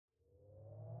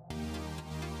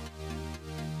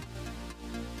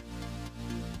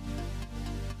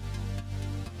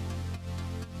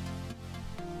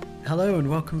Hello and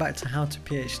welcome back to How to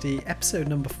PhD, episode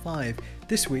number 5.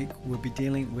 This week we'll be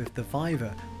dealing with the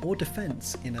Viva or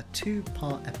defense in a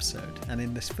 2-part episode, and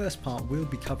in this first part we'll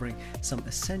be covering some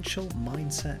essential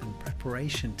mindset and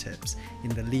preparation tips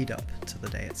in the lead up to the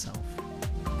day itself.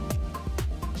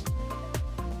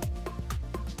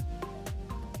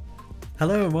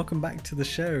 Hello and welcome back to the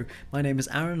show. My name is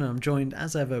Aaron and I'm joined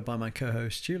as ever by my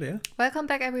co-host Julia. Welcome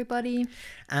back everybody.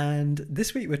 And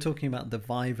this week we're talking about the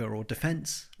Viva or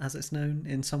defense as it's known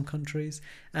in some countries.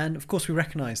 And of course we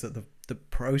recognize that the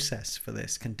process for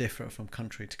this can differ from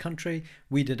country to country.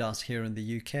 We did ours here in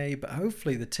the UK, but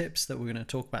hopefully the tips that we're going to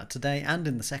talk about today and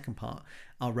in the second part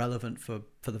are relevant for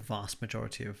the vast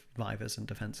majority of Vivas and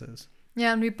defenses.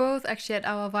 Yeah, and we both actually had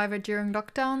our Viva during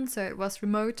lockdown, so it was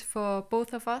remote for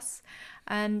both of us.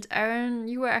 And Aaron,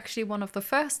 you were actually one of the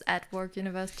first at Warwick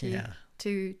University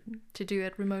to do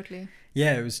it remotely.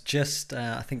 Yeah, it was just,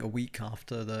 I think, a week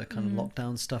after the kind of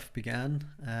lockdown stuff began.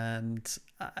 And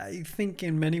I think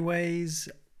in many ways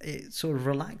it sort of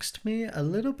relaxed me a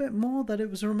little bit more that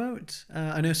it was remote.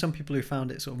 I know some people who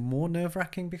found it sort of more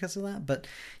nerve-wracking because of that. But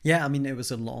yeah, I mean, it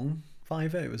was a long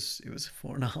Viva. It was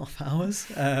 4.5 hours.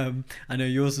 I know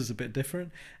yours is a bit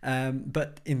different,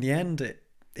 but in the end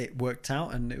it worked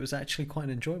out, and it was actually quite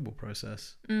an enjoyable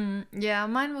process. Yeah,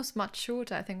 mine was much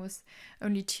shorter. I think it was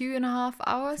only 2.5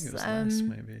 hours. I think it was less,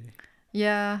 maybe.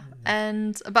 Yeah,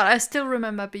 but I still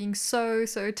remember being so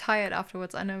tired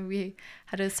afterwards. I know we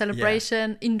had a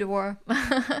celebration, indoor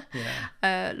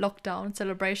lockdown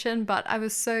celebration, but I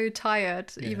was so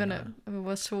tired, even if it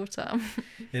was shorter.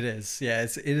 It is,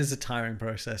 it is a tiring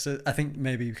process. I think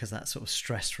maybe because that sort of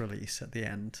stress release at the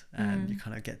end, and you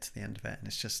kind of get to the end of it, and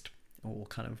it's just all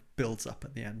kind of builds up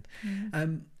at the end.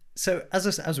 So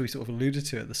as we sort of alluded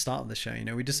to at the start of the show,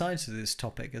 we decided to do this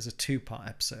topic as a 2-part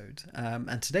episode.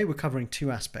 And today we're covering 2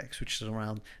 aspects, which is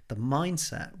around the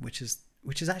mindset, which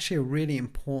is actually a really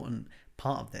important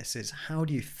part of this, is how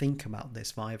do you think about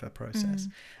this Viva process,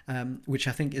 which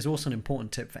I think is also an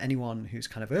important tip for anyone who's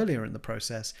kind of earlier in the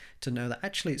process to know that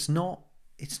actually it's not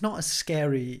as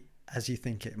scary as you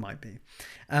think it might be.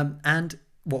 And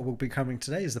what we'll be covering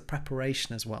today is the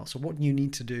preparation as well. So what you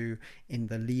need to do in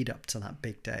the lead up to that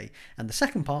big day. And the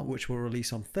second part, which we'll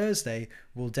release on Thursday,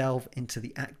 will delve into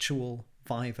the actual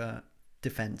Viva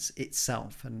defense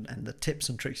itself and the tips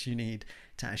and tricks you need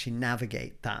to actually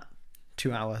navigate that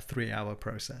 2-hour, 3-hour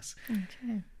process.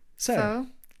 Okay. So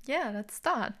yeah, let's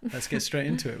start. Let's get straight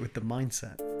into it with the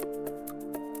mindset.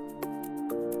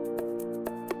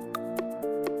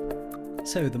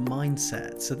 So the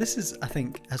mindset. So this is, I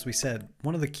think, as we said,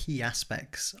 one of the key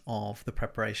aspects of the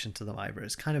preparation to the Viva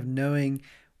is kind of knowing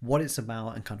what it's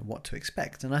about and kind of what to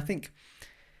expect. And I think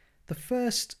the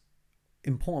first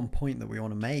important point that we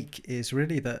want to make is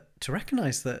really that to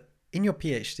recognize that in your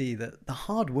PhD that the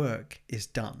hard work is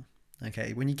done.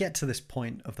 Okay, when you get to this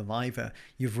point of the Viva,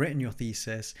 you've written your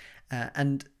thesis,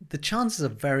 and the chances are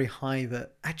very high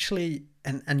that actually,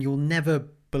 and you'll never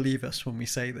believe us when we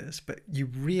say this, but you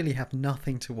really have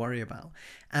nothing to worry about.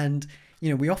 And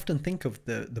we often think of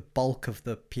the bulk of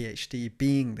the PhD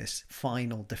being this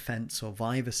final defense or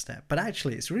Viva step, but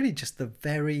actually it's really just the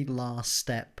very last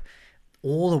step.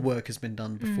 All the work has been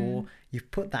done before. You've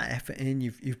put that effort in,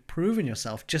 you've proven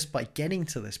yourself just by getting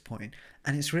to this point,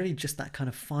 and it's really just that kind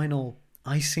of final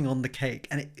icing on the cake.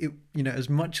 And it as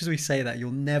much as we say that,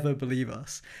 you'll never believe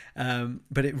us,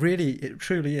 but it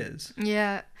truly is.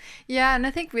 Yeah, and I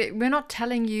think we're not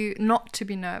telling you not to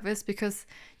be nervous, because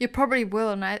you probably will,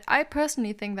 and I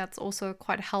personally think that's also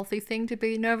quite a healthy thing to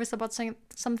be nervous about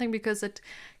something, because it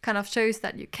kind of shows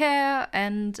that you care.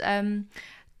 And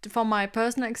from my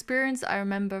personal experience, I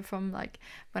remember from like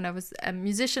when I was a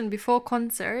musician before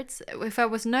concerts, if I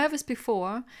was nervous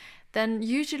before, then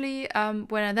usually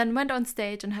when I then went on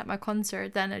stage and had my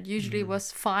concert, then it usually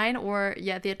was fine, or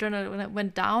the adrenaline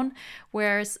went down.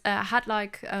 Whereas I had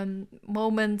like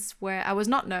moments where I was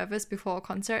not nervous before a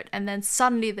concert, and then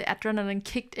suddenly the adrenaline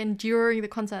kicked in during the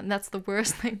concert, and that's the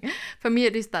worst thing for me,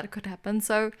 at least, that could happen.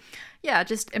 So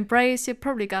just embrace. You're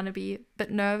probably gonna be a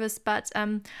bit nervous, but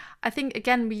I think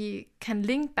again we can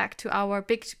link back to our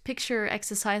big picture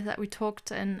exercise that we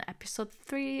talked in episode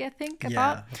 3, I think,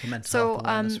 about. So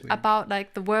about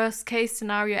like the worst case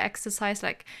scenario exercise.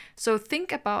 Like, so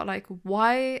think about like,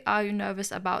 why are you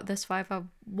nervous about this Viva?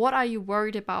 What are you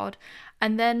worried about?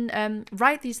 And then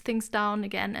write these things down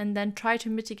again, and then try to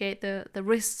mitigate the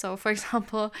risks. So for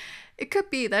example, it could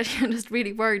be that you're just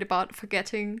really worried about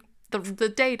forgetting the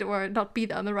date or not be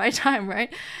there on the right time,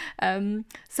 right?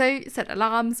 So set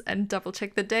alarms and double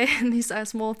check the day, and these are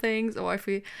small things. Or if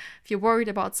you're worried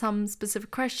about some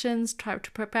specific questions, try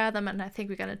to prepare them, and I think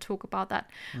we're going to talk about that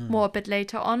more a bit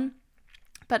later on.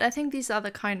 But I think these are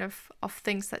the kind of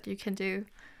things that you can do.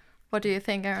 What do you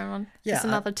think, Aaron? Yeah, It's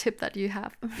another tip that you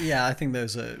have. Yeah, I think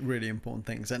those are really important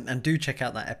things. And do check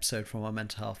out that episode from our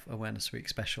Mental Health Awareness Week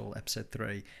special, episode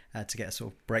 3, to get a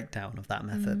sort of breakdown of that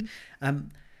method.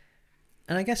 And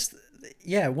I guess,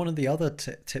 one of the other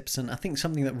tips, and I think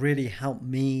something that really helped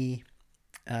me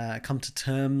come to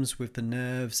terms with the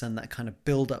nerves and that kind of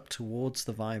build up towards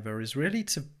the Viva, is really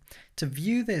to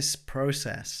view this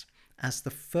process as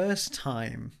the first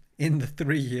time in the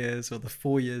 3 years or the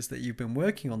 4 years that you've been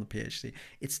working on the PhD.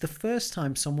 It's the first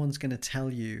time someone's going to tell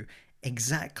you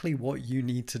exactly what you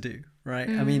need to do, right?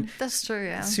 I mean, that's true.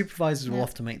 Yeah, supervisors will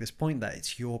often make this point that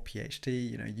it's your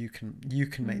PhD. You know, you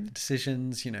can make the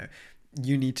decisions. You know,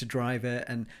 you need to drive it.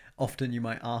 And often you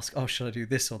might ask, oh, should I do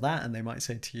this or that? And they might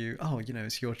say to you, oh, you know,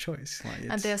 it's your choice. Like,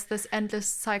 and there's this endless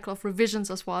cycle of revisions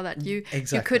as well, that you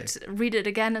Exactly. you could read it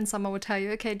again and someone would tell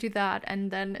you, okay, do that. And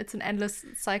then it's an endless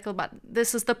cycle. But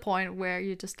this is the point where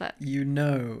you just let... You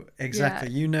know,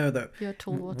 exactly. You know that you're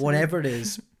told what to do. whatever it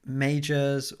is,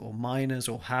 majors or minors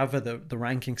or however the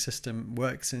ranking system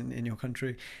works in your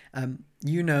country,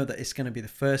 you know that it's going to be the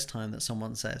first time that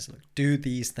someone says, look, do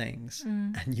these things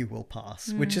and you will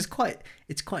pass, which is quite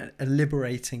a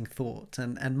liberating thought,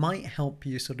 and might help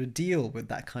you sort of deal with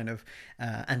that kind of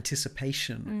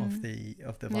anticipation of the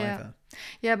Viva.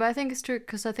 Yeah, but I think it's true,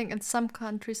 because I think in some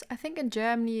countries, I think in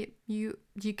Germany, you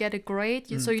get a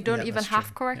grade, so you don't even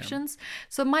have corrections.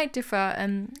 So it might differ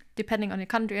depending on your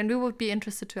country, and we would be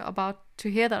interested to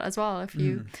hear that as well. If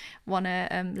you want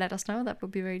to let us know, that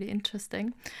would be really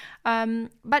interesting.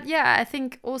 But yeah, I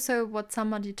think also what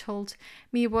somebody told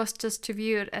me was just to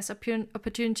view it as an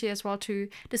opportunity as well to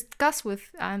discuss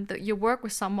with your work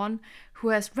with someone who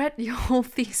has read your whole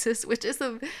thesis, which is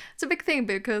it's a big thing,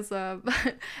 because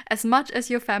as much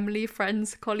as your family,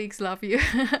 friends, colleagues love you,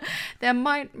 they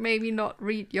might maybe not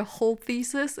read your whole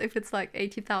thesis if it's like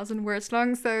 80,000 words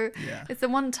long. So it's the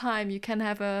one time you can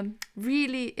have a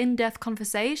really in-depth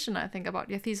conversation, I think,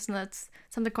 about your thesis, and that's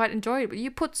something quite enjoyable.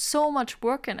 You put so much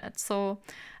work in it. So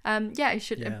you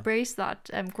should embrace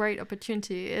that great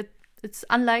opportunity. It's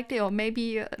unlikely, or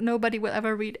maybe nobody will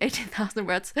ever read 80,000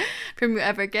 words from you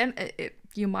ever again.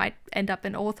 You might end up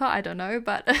an author, I don't know,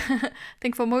 but I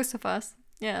think for most of us,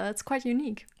 that's quite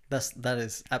unique. That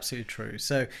is absolutely true.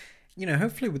 So, you know,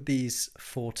 hopefully with these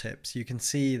 4 tips, you can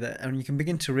see that, and you can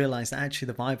begin to realize that actually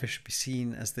the Viva should be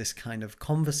seen as this kind of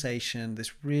conversation,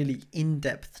 this really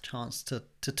in-depth chance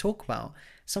to talk about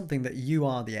something that you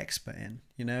are the expert in,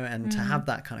 you know, and to have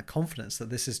that kind of confidence that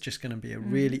this is just going to be a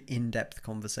really in-depth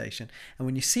conversation. And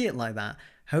when you see it like that,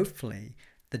 hopefully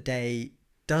the day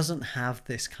doesn't have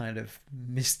this kind of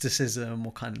mysticism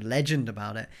or kind of legend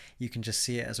about it. You can just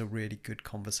see it as a really good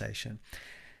conversation.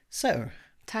 So,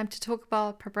 time to talk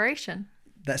about preparation.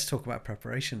 Let's talk about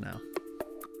preparation now.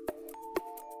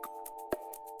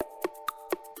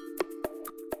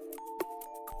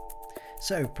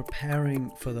 So,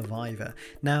 preparing for the Viva.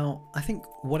 Now, I think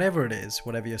whatever it is,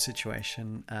 whatever your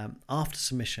situation, after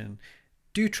submission,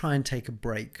 do try and take a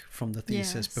break from the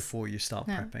thesis before you start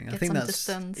prepping. I think that's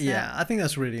distance, I think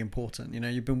that's really important. You know,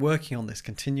 you've been working on this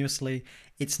continuously.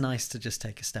 It's nice to just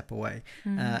take a step away.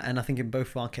 And I think in both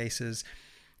of our cases,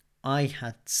 I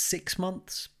had 6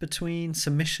 months between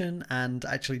submission and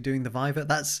actually doing the Viva.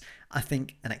 That's, I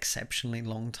think, an exceptionally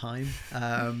long time.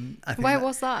 Why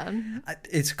was that?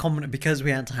 It's common because we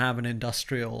had to have an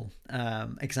industrial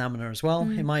examiner as well.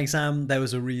 In my exam, there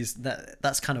was a reason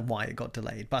that's kind of why it got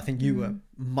delayed. But I think you were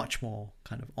much more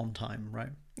kind of on time,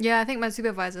 right? Yeah, I think my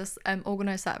supervisors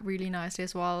organized that really nicely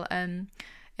as well.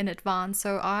 In advance,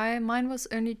 so mine was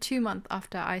only 2 months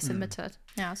after I submitted.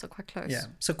 So quite close.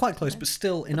 So quite close, but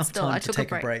still enough time to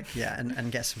take a break.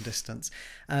 And get some distance.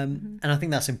 And I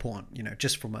think that's important, you know,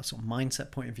 just from a sort of mindset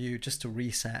point of view, just to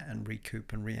reset and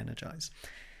recoup and re-energize.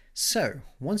 So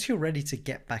once you're ready to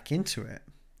get back into it,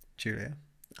 Julia,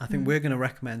 I think we're going to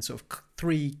recommend sort of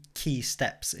 3 key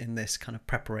steps in this kind of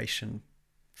preparation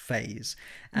phase.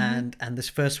 And this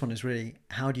first one is really,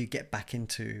 how do you get back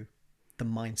into the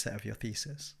mindset of your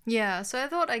thesis? So I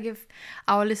thought I'd give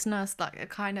our listeners like a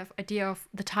kind of idea of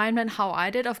the timeline, how I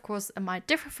did. Of course, it might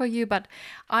differ for you, but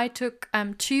I took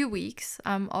 2 weeks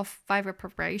of Viva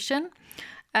preparation.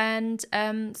 And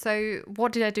so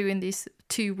what did I do in these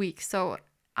 2 weeks? So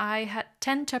I had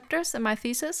 10 chapters in my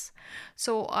thesis.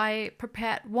 So I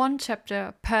prepared 1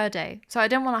 chapter per day. So I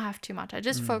didn't want to have too much. I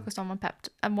just focused on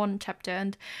one chapter.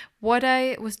 And what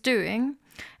I was doing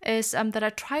is that I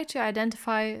tried to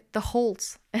identify the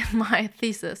holes in my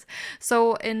thesis.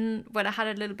 So when I had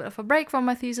a little bit of a break from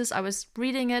my thesis, I was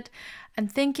reading it and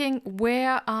thinking,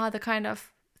 where are the kind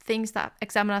of things that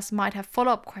examiners might have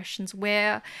follow-up questions?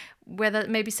 Where where there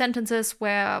maybe sentences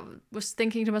where I was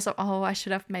thinking to myself, oh, I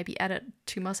should have maybe added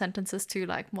 2 more sentences to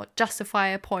like more justify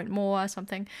a point more or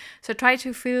something. So try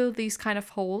to fill these kind of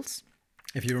holes.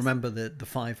 If you remember the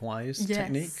 5 whys Yes.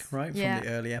 technique, right, Yeah. from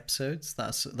the early episodes,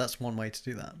 that's one way to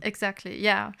do that. Exactly,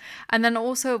 yeah. And then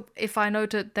also, if I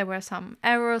noted there were some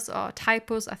errors or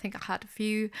typos, I think I had a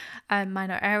few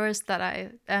minor errors that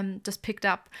I just picked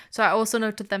up. So I also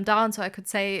noted them down so I could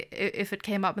say if it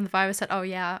came up in the Viva, I said, oh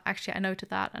yeah, actually I noted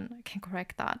that and I can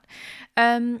correct that.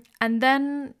 And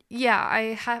then, yeah,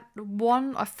 I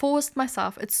forced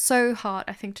myself. It's so hard,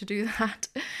 I think, to do that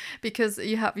because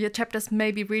your chapters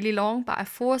may be really long, but I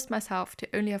forced myself to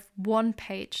only have 1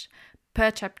 page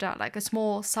per chapter, like a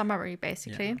small summary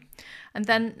basically. Yeah. And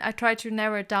then I try to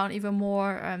narrow it down even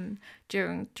more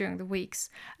during the weeks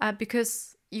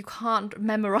because you can't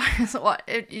memorize or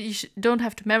don't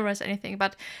have to memorize anything,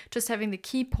 but just having the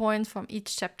key points from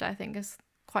each chapter I think is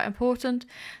quite important.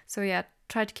 So yeah,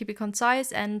 try to keep it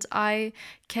concise, and I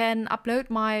can upload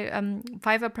my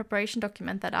Viva preparation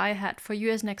document that I had for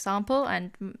you as an example,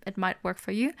 and it might work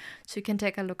for you, so you can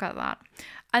take a look at that.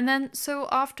 And then, so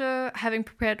after having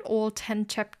prepared all 10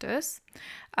 chapters,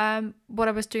 what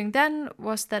I was doing then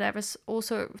was that I was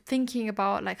also thinking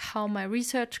about like how my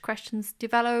research questions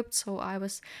developed. So I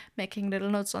was making little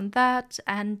notes on that,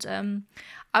 and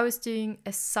I was doing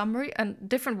a summary and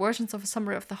different versions of a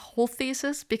summary of the whole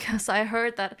thesis, because I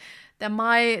heard that they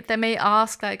may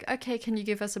ask like, okay, can you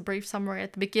give us a brief summary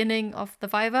at the beginning of the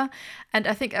Viva? And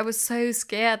I think I was so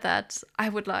scared that I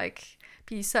would like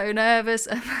be so nervous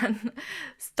and then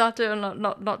stutter and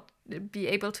not be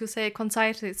able to say it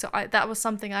concisely. So that was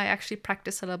something I actually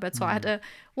practiced a little bit. So I had a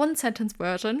 1 sentence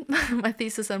version, my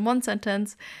thesis in 1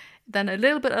 sentence, then a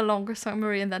little bit a longer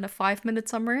summary, and then a 5-minute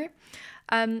summary.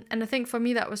 And I think for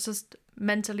me that was just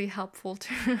mentally helpful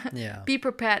to be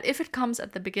prepared. If it comes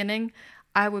at the beginning,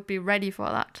 I would be ready for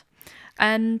that.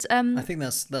 And I think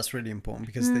that's really important,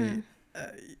 because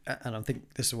and I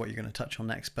think this is what you're going to touch on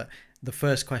next, but the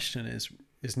first question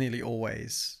is nearly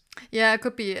always it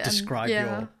could be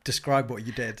describe what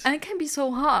you did, and it can be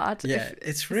so hard.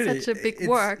 It's really such a big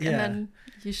work, and then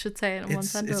you should say it in 1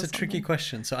 sentence. It's a tricky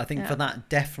question, so I think for that,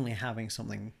 definitely having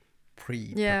something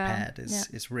pre-prepared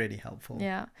is really helpful.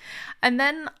 Yeah. And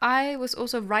then I was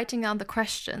also writing down the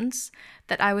questions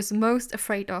that I was most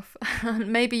afraid of.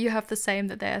 Maybe you have the same,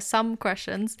 that there are some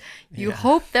questions you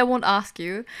hope they won't ask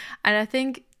you, and I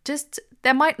think just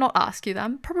they might not ask you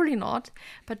them, probably not,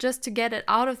 but just to get it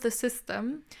out of the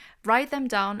system, write them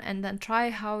down and then try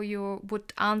how you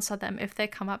would answer them if they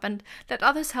come up, and let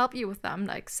others help you with them.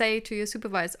 Like say to your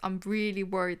supervisor, I'm really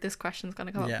worried this question is going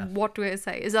to come up. What do I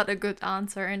say? Is that a good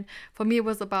answer? And for me, it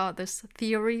was about this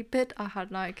theory bit. I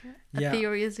had like a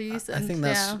theory is used. I think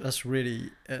that's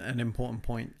really an important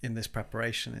point in this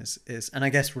preparation is, and I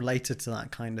guess related to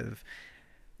that kind of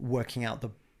working out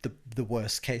the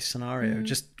worst case scenario,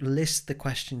 just list the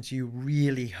questions you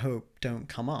really hope don't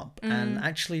come up, and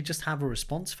actually just have a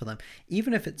response for them,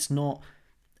 even if it's not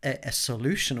a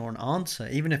solution or an answer,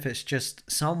 even if it's just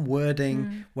some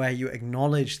wording where you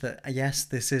acknowledge that yes,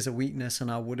 this is a weakness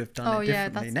and I would have done it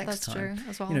differently next time. True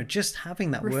as well. You know, just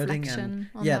having that wording and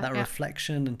that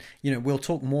reflection, and you know, we'll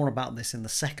talk more about this in the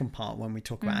second part when we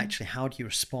talk about actually how do you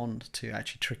respond to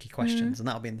actually tricky questions, and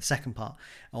that'll be in the second part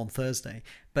on Thursday.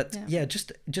 But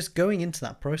just going into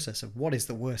that process of what is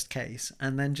the worst case,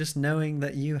 and then just knowing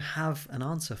that you have an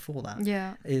answer for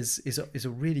that is a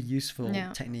really useful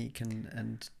technique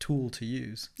and tool to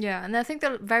use. Yeah, and I think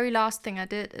the very last thing I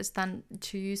did is then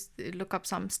to look up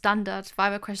some standard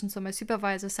Viva questions. So my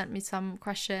supervisor sent me some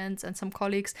questions and some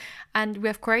colleagues, and we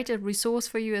have created a resource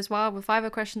for you as well with Viva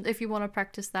questions. If you want to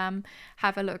practice them,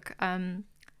 have a look.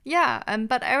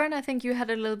 But Aaron, I think you had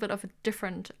a little bit of a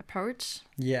different approach,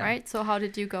 right? So how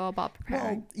did you go about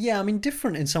preparing? Well, I mean,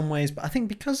 different in some ways, but I think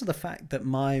because of the fact that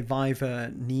my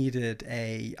Viva needed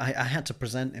I had to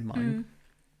present in mine,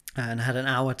 and had an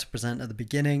hour to present at the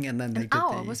beginning, and then they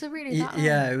did was it really that long?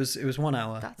 Yeah, it was 1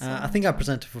 hour. I think I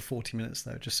presented for 40 minutes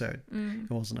though, just so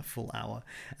it wasn't a full hour.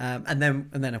 And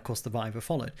then of course the Viva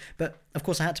followed. But of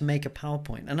course I had to make a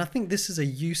PowerPoint, and I think this is a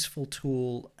useful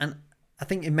tool, and I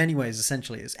think in many ways,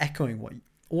 essentially, it's echoing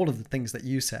all of the things that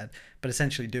you said, but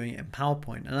essentially doing it in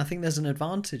PowerPoint. And I think there's an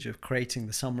advantage of creating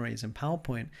the summaries in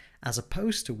PowerPoint as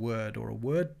opposed to Word or a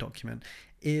Word document,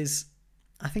 is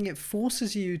I think it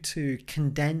forces you to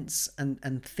condense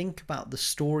and think about the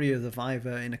story of the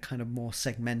Viva in a kind of more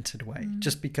segmented way,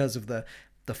 just because of the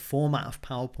format of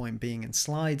PowerPoint being in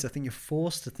slides. I think you're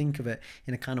forced to think of it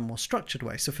in a kind of more structured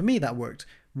way. So for me, that worked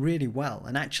really well.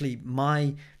 And actually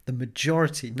the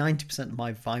majority, 90% of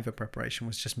my Viva preparation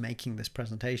was just making this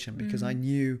presentation, because I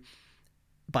knew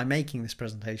by making this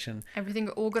presentation, everything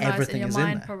organized everything in your is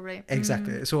mind, in there. probably.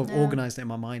 Exactly. It's sort of organized it in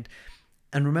my mind.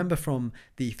 And remember from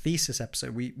the thesis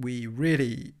episode, we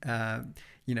really,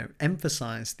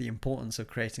 emphasized the importance of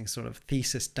creating sort of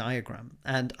thesis diagram.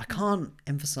 And I can't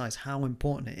emphasize how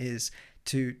important it is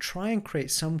to try and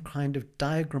create some kind of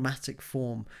diagrammatic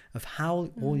form of how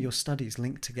all your studies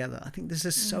link together. I think this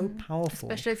is so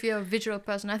powerful. Especially if you're a visual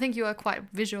person. I think you are quite a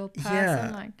visual person.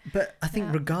 Yeah, but I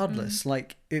think regardless,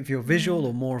 like if you're visual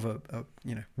or more of a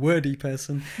wordy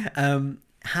person,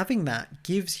 having that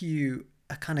gives you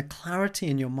a kind of clarity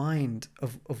in your mind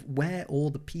of where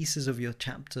all the pieces of your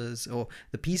chapters or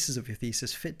the pieces of your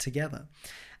thesis fit together.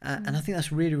 And I think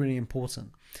that's really, really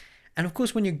important. And of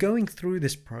course, when you're going through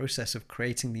this process of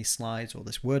creating these slides or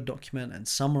this Word document and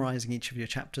summarizing each of your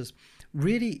chapters,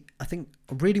 really, I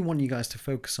really want you guys to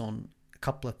focus on a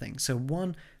couple of things. So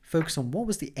one, focus on what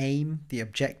was the aim, the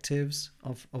objectives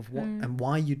of what and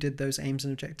why you did those aims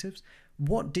and objectives.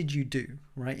 What did you do,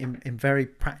 right? In very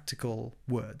practical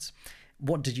words.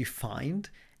 What did you find?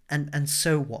 And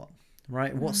so what,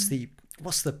 right? What's the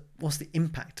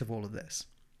impact of all of this?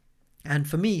 And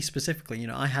for me specifically,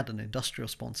 I had an industrial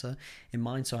sponsor in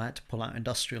mind, so I had to pull out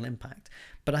industrial impact.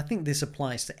 But I think this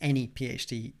applies to any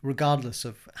PhD, regardless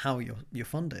of how you're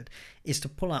funded, is to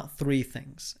pull out three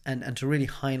things and to really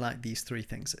highlight these three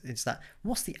things. It's that,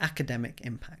 what's the academic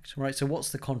impact, right? So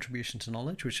what's the contribution to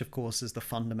knowledge, which of course is the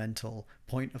fundamental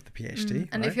point of the PhD.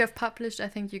 And right? if you have published, I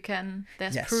think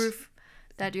there's proof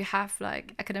that you have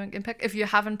like academic impact. If you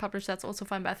haven't published, that's also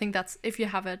fine. But I think that's, if you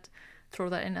have it, throw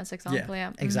that in as example.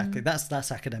 Yeah, exactly.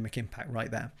 That's academic impact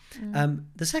right there.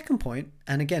 The second point,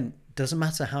 and again, doesn't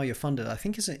matter how you're funded, I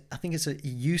think it's a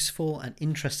useful and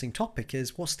interesting topic,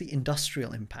 is what's the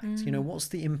industrial impact? What's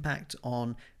the impact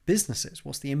on businesses?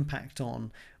 What's the impact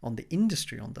on the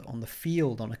industry, on the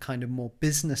field, on a kind of more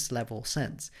business level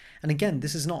sense? And again,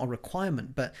 this is not a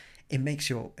requirement, but it makes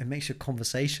your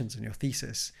conversations and your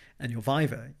thesis and your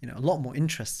viva, a lot more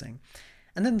interesting.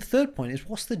 And then the third point is,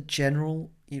 what's the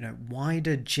general,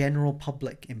 wider general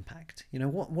public impact?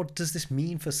 What does this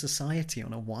mean for society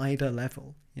on a wider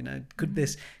level? Could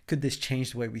this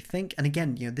change the way we think? And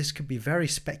again, this could be very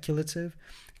speculative.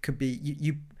 It could be,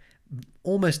 you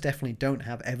almost definitely don't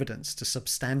have evidence to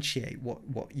substantiate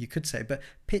what you could say, but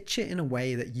pitch it in a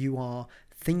way that you are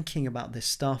thinking about this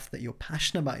stuff, that you're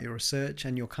passionate about your research,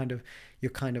 and you're kind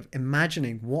of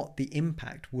imagining what the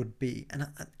impact would be. And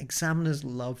examiners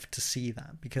love to see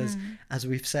that, because as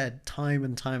we've said time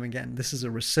and time again, this is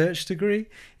a research degree,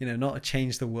 not a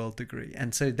change the world degree.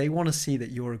 And so they want to see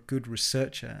that you're a good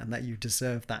researcher and that you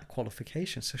deserve that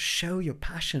qualification. So show your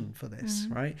passion for this,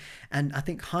 right? And I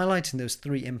think highlighting those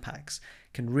three impacts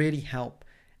can really help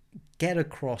get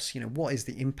across, what is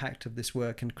the impact of this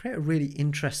work, and create a really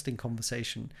interesting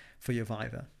conversation for your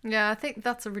viva. Yeah, I think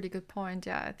that's a really good point.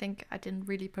 Yeah, I think I didn't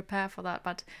really prepare for that,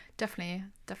 but definitely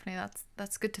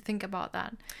that's good to think about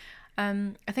that.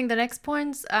 I think the next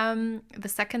point, the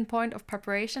second point of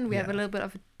preparation, we have a little bit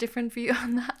of a different view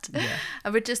on that,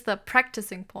 which is the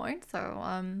practicing point. So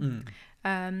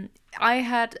I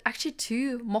had actually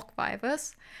two mock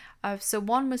vivas. So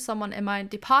one with someone in my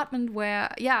department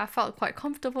where, I felt quite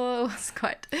comfortable. It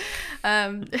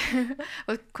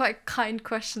was quite kind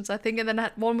questions, I think. And then I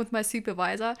had one with my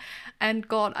supervisor. And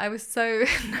God, I was so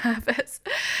nervous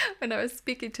when I was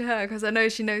speaking to her, because I know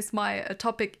she knows my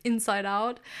topic inside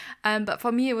out. But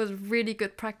for me, it was really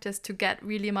good practice to get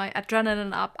really my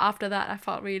adrenaline up. After that, I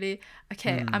felt really,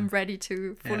 okay, I'm ready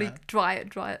to fully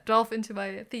delve into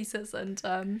my thesis and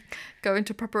go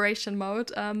into preparation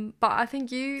mode. But I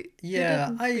think you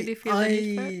didn't really feel the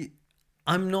need for it.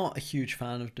 I'm not a huge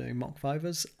fan of doing mock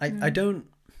vivas. I don't.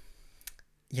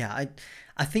 Yeah,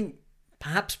 I think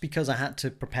perhaps because I had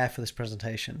to prepare for this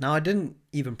presentation. Now, I didn't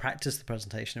even practice the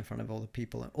presentation in front of all the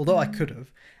people, although I could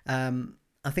have.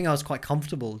 I think I was quite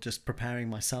comfortable just preparing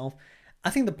myself. I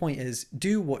think the point is,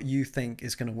 do what you think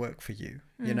is going to work for you.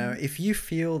 If you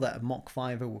feel that a mock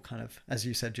viva will kind of, as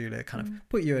you said, Julia, kind of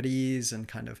put you at ease and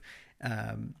kind of,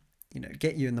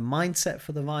 get you in the mindset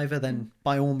for the viva, then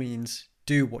by all means,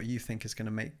 do what you think is going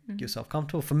to make yourself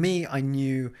comfortable. For me, I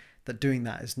knew that doing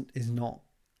that is not,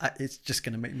 it's just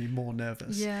going to make me more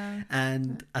nervous. Yeah.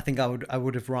 And I think I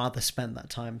would have rather spent that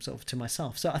time sort of to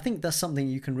myself. So I think that's something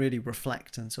you can really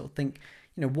reflect and sort of think,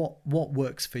 what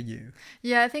works for you.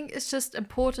 Yeah, I think it's just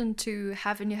important to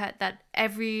have in your head that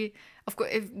of course,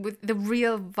 if with the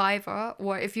real viva,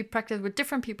 or if you practice with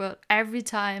different people, every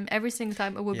single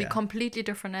time, it will be completely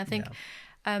different. I think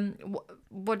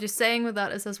what you're saying with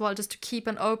that is as well, just to keep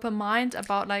an open mind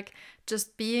about like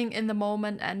just being in the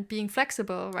moment and being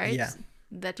flexible, right?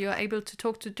 that you're able to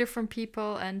talk to different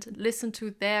people and listen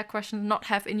to their questions, not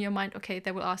have in your mind, okay,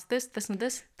 they will ask this, this, and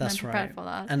this. That's and I'm prepared right. for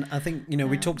that. And I think, you know,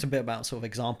 we talked a bit about sort of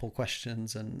example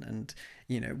questions and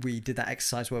you know, we did that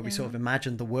exercise where we sort of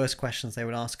imagined the worst questions they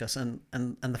would ask us. And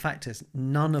the fact is,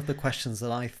 none of the questions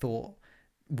that I thought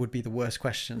would be the worst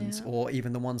questions or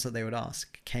even the ones that they would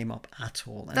ask came up at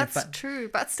all. And that's true,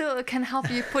 but still it can help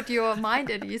you put your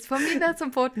mind at ease. For me, that's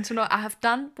important to know. I have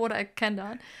done what I can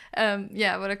done,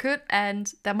 what I could,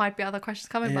 and there might be other questions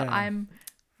coming, but I'm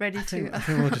ready I think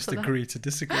to we'll just agree to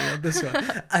disagree on this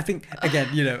one. I think, again,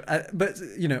 you know, but,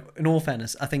 you know, in all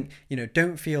fairness, I think, you know,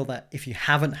 don't feel that if you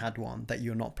haven't had one that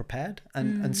you're not prepared.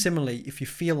 And similarly, if you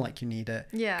feel like you need it,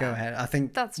 go ahead. I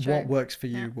think what works for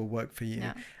you will work for you.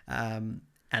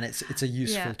 And it's a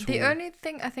useful tool. The only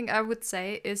thing I think I would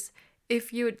say is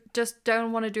if you just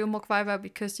don't want to do a mock Viva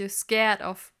because you're scared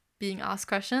of being asked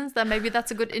questions, then maybe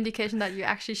that's a good indication that you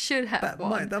actually should have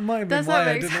one. That might have been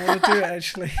why I didn't want to do it,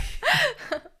 actually.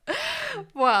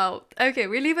 Well, okay,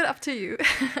 we leave it up to you.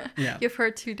 Yeah. You've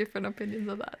heard two different opinions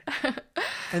of that.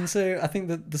 And so I think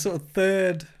that the sort of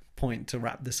third point to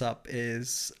wrap this up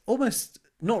is almost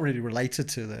not really related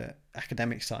to the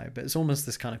academic side, but it's almost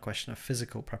this kind of question of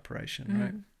physical preparation,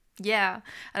 right? Yeah,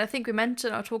 and I think we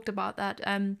mentioned or talked about that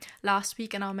last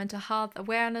week in our mental health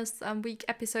awareness week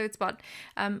episodes, but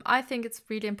I think it's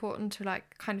really important to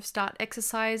like kind of start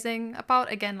exercising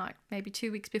about, again, like maybe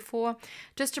 2 weeks before,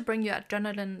 just to bring your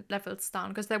adrenaline levels down,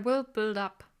 because they will build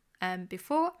up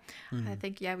before. I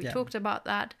think we talked about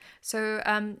that. So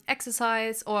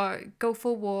exercise or go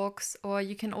for walks, or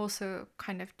you can also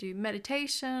kind of do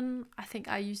meditation. I think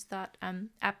I used that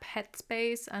app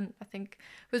Headspace, and I think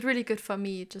it was really good for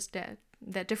me. Just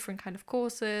they're different kind of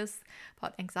courses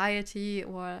about anxiety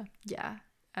or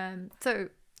so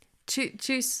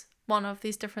choose one of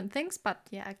these different things, but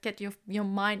get your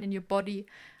mind and your body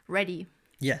ready.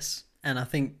 Yes. And I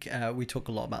think we talk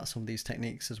a lot about some of these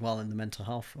techniques as well in the Mental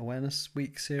Health Awareness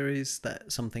Week series,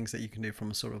 that some things that you can do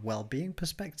from a sort of well-being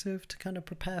perspective to kind of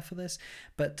prepare for this.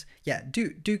 But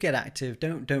do get active.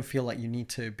 Don't feel like you need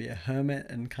to be a hermit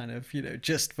and kind of, you know,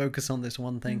 just focus on this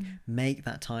one thing. Make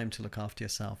that time to look after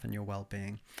yourself and your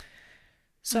well-being.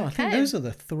 So I think those are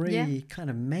the three kind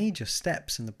of major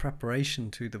steps in the preparation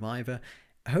to the Viva.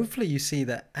 Hopefully you see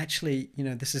that actually, you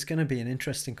know, this is going to be an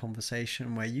interesting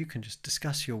conversation where you can just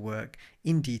discuss your work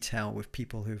in detail with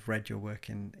people who've read your work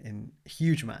in a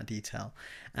huge amount of detail.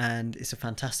 And it's a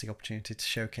fantastic opportunity to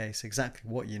showcase exactly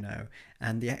what you know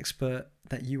and the expert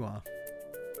that you are.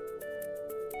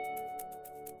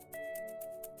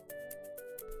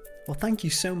 Well, thank you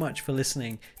so much for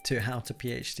listening to How to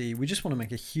PhD. We just want to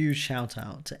make a huge shout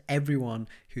out to everyone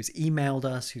who's emailed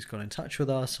us, who's got in touch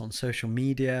with us on social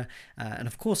media, and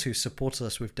of course who's supported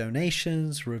us with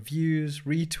donations, reviews,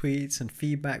 retweets and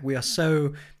feedback. We are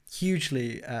so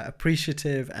hugely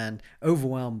appreciative and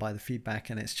overwhelmed by the feedback,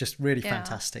 and it's just really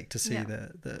fantastic to see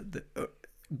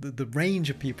the range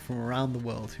of people from around the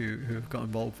world who have got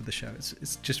involved with the show.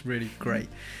 It's just really great.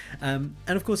 And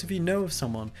of course, if you know of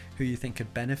someone who you think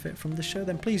could benefit from the show,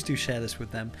 then please do share this with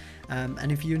them.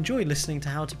 And if you enjoy listening to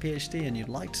How to PhD and you'd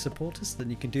like to support us, then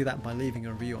you can do that by leaving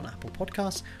a review on Apple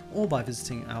Podcasts or by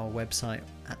visiting our website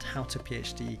at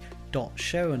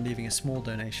howtophd.show and leaving a small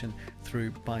donation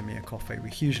through Buy Me a Coffee. We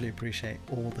hugely appreciate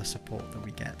all the support that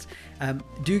we get.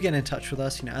 Do get in touch with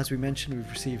us. You know, as we mentioned, we've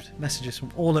received messages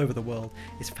from all over the world.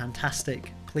 It's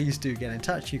fantastic. Please do get in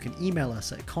touch. You can email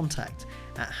us at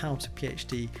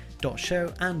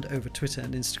contact@howtophd.show and over Twitter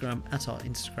and Instagram at our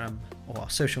Instagram or our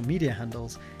social media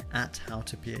handles at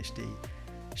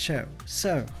howtophd.show.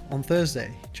 So on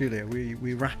Thursday, Julia,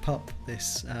 we wrap up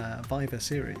this Viva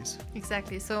series.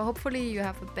 Exactly. So hopefully you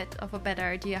have a bit of a better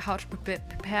idea how to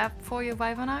prepare for your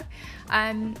Viva now.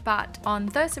 But on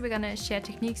Thursday we're going to share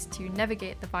techniques to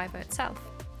navigate the Viva itself.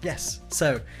 Yes.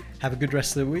 So have a good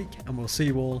rest of the week, and we'll see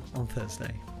you all on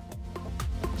Thursday.